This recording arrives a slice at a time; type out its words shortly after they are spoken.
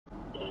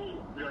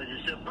Je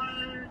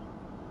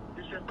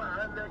sais pas,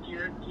 elle qui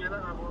est là.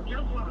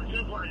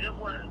 Je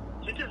vois.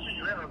 C'est que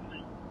je vais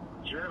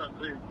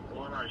rentrer.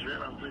 Voilà, je vais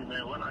rentrer.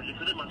 Mais voilà, je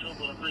ferai ma chance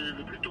pour rentrer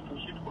le plus tôt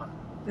possible, quoi.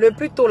 Le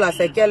plus tôt, là,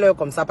 c'est quelle heure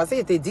comme ça? Parce que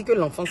je t'ai dit que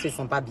l'enfant ne se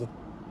sent pas bien.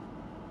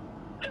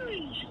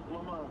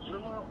 Maman,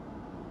 vraiment.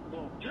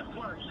 Bon, je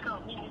vois jusqu'à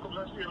minuit comme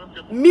ça, je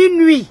rentre.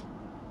 Minuit?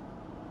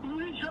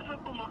 Oui, je fais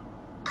comment?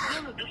 Il y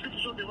a les dossiers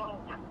qui sont devant moi.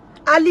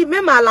 Ali,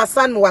 même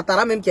Alassane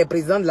Ouattara, même qui est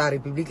président de la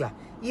République, là,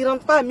 il ne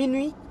rentre pas à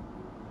minuit?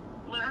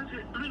 Mais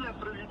c'est lui le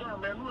président,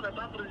 mais nous, on n'est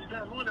pas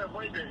président, nous, on est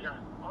voyés déjà.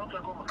 On fait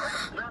comment?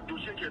 Il y a un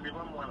dossier qui est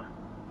devant moi, là.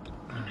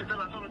 C'était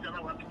la seule qui a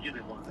appliqué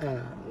de moi.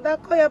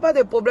 D'accord, il n'y a pas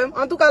de problème.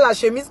 En tout cas, la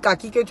chemise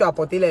kaki que tu as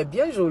portée, elle est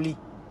bien jolie.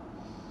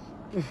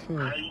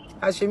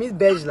 La chemise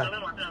beige, là.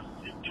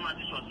 Tu m'as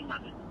dit sortir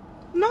matin.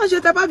 Non, je ne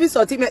t'ai pas vu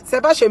sortir, mais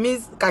c'est pas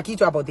chemise kaki que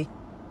tu as portée.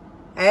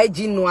 Elle est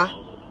jean noir.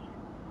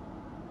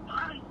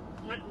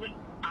 Mais,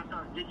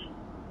 attends, j'ai dit.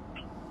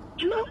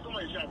 Tu m'as dit comment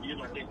j'ai habillé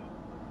ma tête?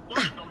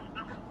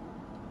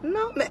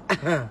 Non, mais...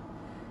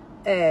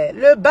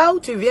 le bas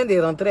où tu viens de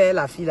rentrer,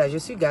 la fille, là, je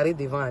suis garée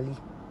devant Ali.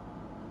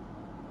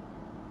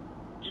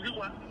 Tu dis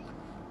quoi?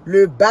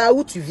 Le bas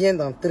où tu viens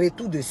d'entrer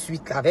tout de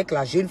suite, là, avec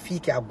la jeune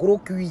fille qui a gros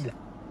cuit, là.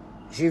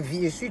 Je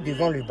suis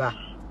devant le bas.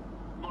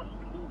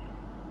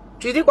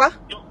 Tu dis quoi?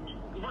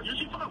 Je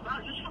suis pas là,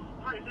 je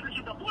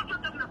suis pas. Pourquoi tu as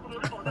terminé pour le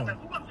répondre?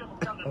 Pourquoi tu as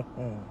terminé?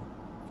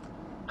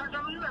 Quand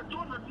j'ai eu la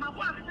tour, tu m'as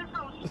pas arrêté ça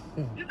aussi.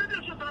 Je te dis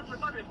que je ne te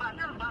pas de bas,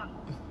 quel bas?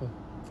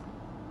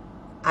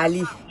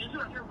 Ali.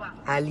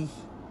 Ali.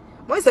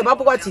 Moi, je ne sais pas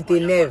pourquoi tu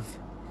t'énerves.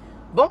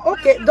 Bon,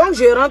 ok. Donc,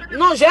 je rentre.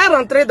 Non, j'ai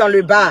rentré dans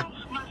le bar.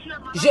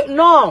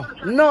 Non,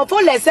 faut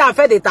laisser en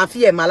fait de ta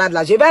fille est malade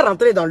là. Je vais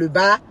rentrer dans le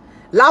bar.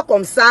 Là,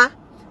 comme ça,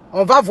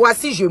 on va voir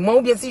si je mens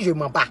ou bien si je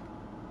mens pas.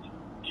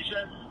 Tu sais,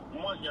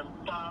 moi, j'aime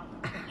pas.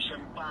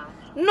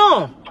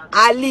 Non,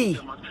 Ali.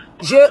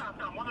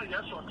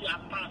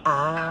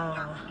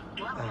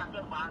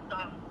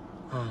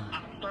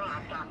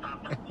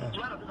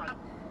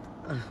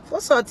 Faut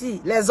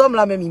sortir. Les hommes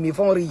là même, ils me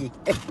font rire.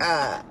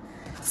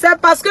 C'est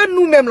parce que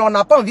nous-mêmes, on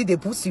n'a pas envie de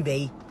vous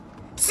surveiller.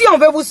 Si on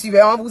veut vous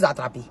surveiller, on va vous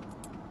attraper.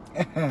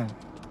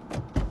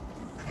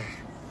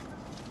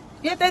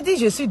 Je t'ai dit,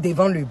 je suis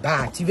devant le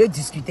bar. Tu veux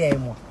discuter avec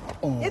moi?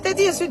 Je t'ai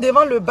dit, je suis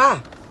devant le bar.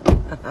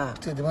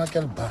 Tu es devant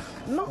quel bar?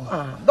 Non.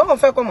 Donc on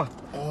fait comment?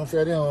 On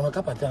fait rien, on n'a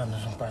qu'à partir à la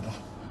maison, pardon.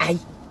 Aïe.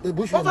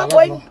 On va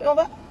boire, on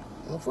va.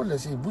 Il faut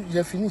laisser.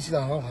 J'ai fini ici,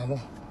 là, allons.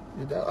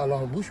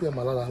 Alors, bouche est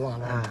malade, allons.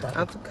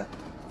 En tout cas.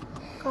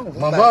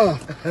 Maman,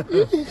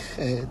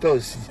 toi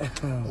aussi.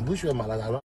 Bouche est malade, allons.